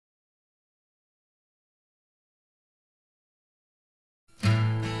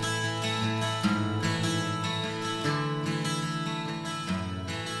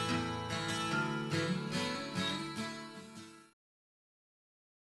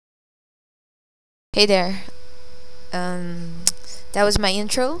Hey there. That was my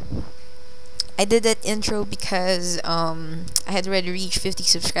intro. I did that intro because I had already reached 50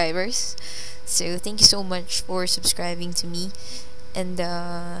 subscribers. So thank you so much for subscribing to me, and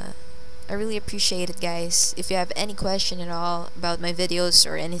I really appreciate it, guys. If you have any question at all about my videos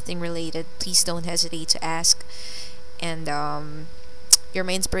or anything related, please don't hesitate to ask. And you're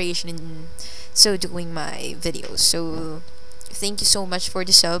my inspiration in so doing my videos. So thank you so much for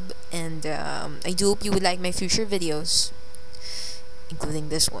the sub, and I do hope you would like my future videos, including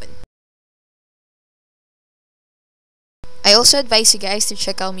this one. I also advise you guys to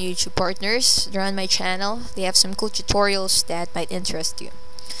check out my YouTube partners. They're on my channel. They have some cool tutorials that might interest you.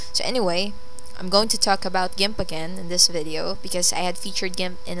 So anyway, I'm going to talk about GIMP again in this video because I had featured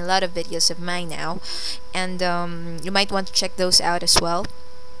GIMP in a lot of videos of mine now, and you might want to check those out as well.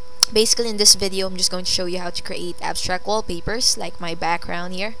 Basically, in this video, I'm just going to show you how to create abstract wallpapers like my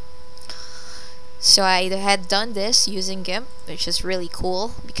background here. So I had done this using GIMP, which is really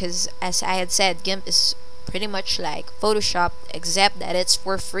cool because, as I had said, GIMP is pretty much like Photoshop, except that it's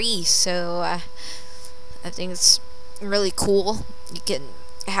for free. So I think it's really cool. You can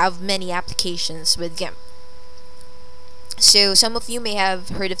have many applications with GIMP. So some of you may have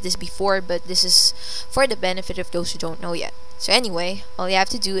heard of this before, but this is for the benefit of those who don't know yet. So anyway, all you have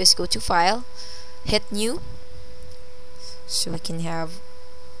to do is go to File, hit New, so we can have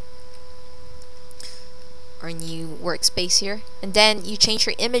our new workspace here, and then you change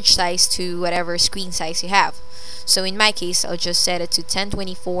your image size to whatever screen size you have. So in my case, I'll just set it to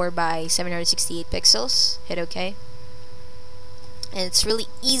 1024 by 768 pixels. Hit OK, and it's really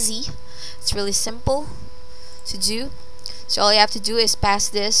easy. It's really simple to do. So all you have to do is pass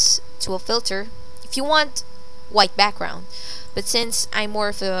this to a filter if you want white background, but since I'm more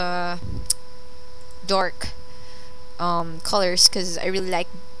of a dark colors, because I really like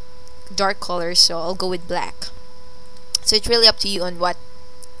dark colors, so I'll go with black. So it's really up to you on what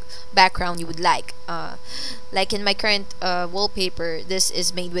background you would like. Like in my current wallpaper, this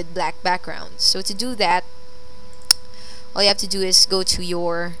is made with black background. So to do that, all you have to do is go to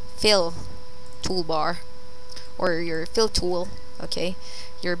your fill toolbar, or your fill tool, okay,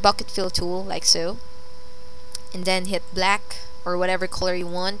 your bucket fill tool, like so, and then hit black or whatever color you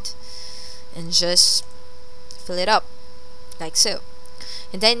want, and just fill it up like so.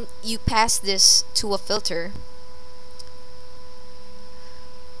 And then you pass this to a filter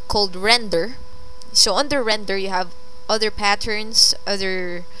called render. So under render, you have other patterns,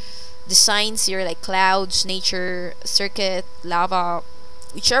 other designs here, like clouds, nature, circuit, lava,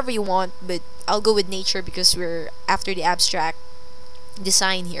 whichever you want, but I'll go with nature because we're after the abstract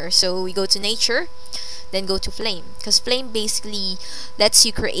design here. So we go to nature, then go to flame, because flame basically lets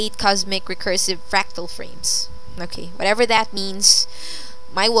you create cosmic recursive fractal frames. Okay, whatever that means.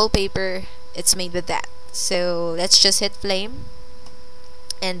 My wallpaper, it's made with that. So let's just hit flame,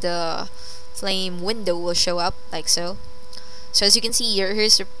 and the flame window will show up like so. So as you can see here,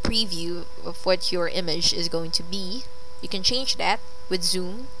 here's a preview of what your image is going to be. You can change that with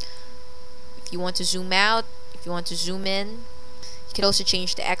zoom. If you want to zoom out, if you want to zoom in, you can also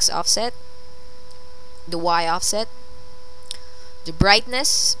change the X offset, the Y offset, the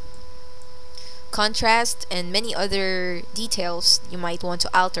brightness, contrast, and many other details you might want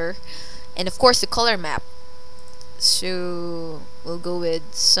to alter, and of course the color map. So we'll go with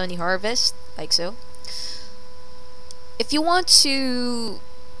sunny harvest like so. If you want to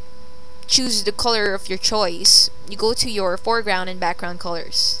choose the color of your choice, you go to your foreground and background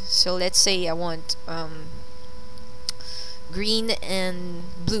colors. So let's say I want green and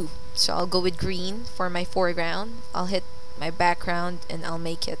blue, so I'll go with green for my foreground. I'll hit my background and I'll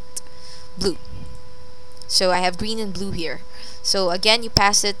make it blue. So I have green and blue here. So again, you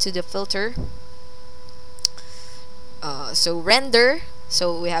pass it to the filter. So render.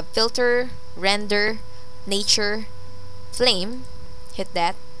 So we have filter, render, nature, flame. Hit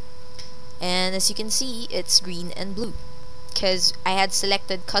that, and as you can see, it's green and blue because I had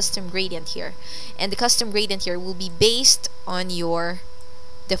selected custom gradient here, and the custom gradient here will be based on your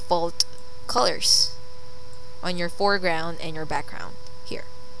default colors on your foreground and your background here.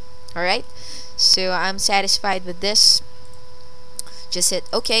 Alright, so I'm satisfied with this. Just hit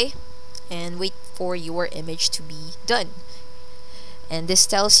OK and wait for your image to be done, and this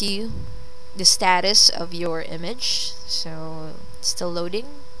tells you the status of your image. So it's still loading.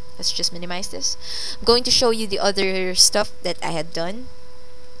 Let's just minimize this. I'm going to show you the other stuff that I had done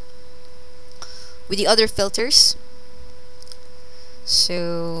with the other filters.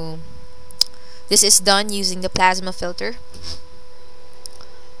 So this is done using the plasma filter.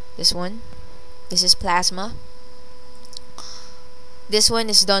 This is plasma. This one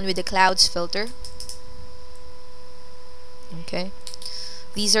is done with the clouds filter. Okay,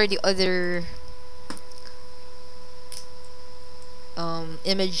 these are the other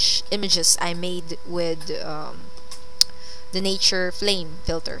images I made with the nature flame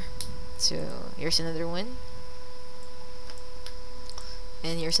filter. So here's another one,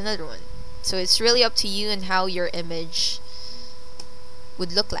 and here's another one. So it's really up to you and how your image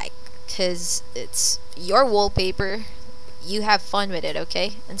would look like, because it's your wallpaper. You have fun with it,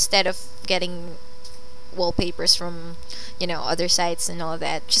 okay? Instead of getting wallpapers from, you know, other sites and all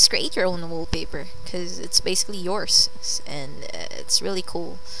that, just create your own wallpaper, because it's basically yours, and it's really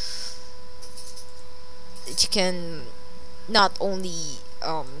cool that you can not only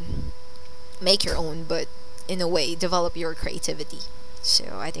make your own, but in a way develop your creativity. So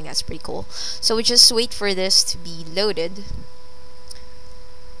I think that's pretty cool. So we just wait for this to be loaded.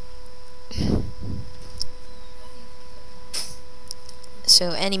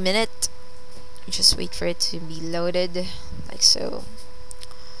 So any minute, just wait for it to be loaded, like so.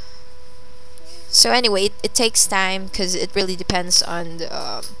 So anyway, it takes time because it really depends on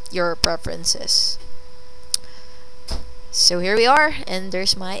your preferences. So here we are, and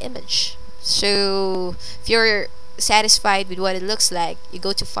there's my image. So if you're satisfied with what it looks like, you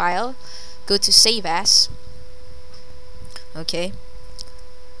go to File, go to Save As. Okay.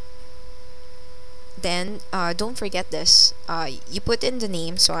 Then don't forget this. You put in the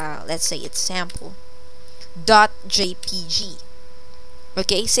name. So let's say it's sample .jpg.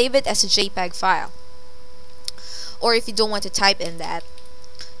 Okay, save it as a JPEG file. Or if you don't want to type in that,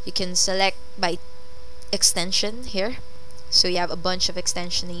 you can select by extension here. So you have a bunch of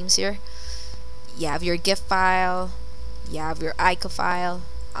extension names here. You have your GIF file, you have your ICO file.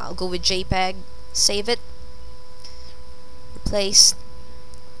 I'll go with JPEG. Save it, replace,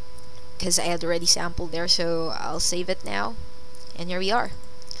 because I had already sampled there, so I'll save it now. And here we are.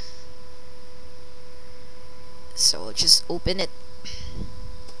 So we'll just open it.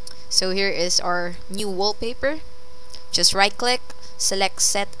 So here is our new wallpaper. Just right click, select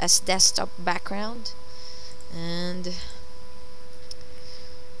set as desktop background, and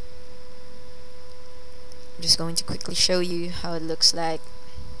I'm just going to quickly show you how it looks like.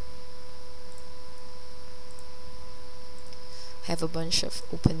 I have a bunch of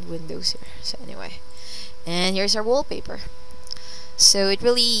opened windows here. So anyway, and here's our wallpaper. So it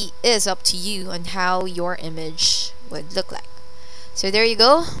really is up to you on how your image would look like. So there you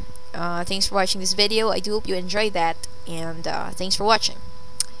go. Thanks for watching this video. I do hope you enjoyed that, and thanks for watching.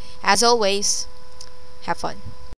 As always, have fun.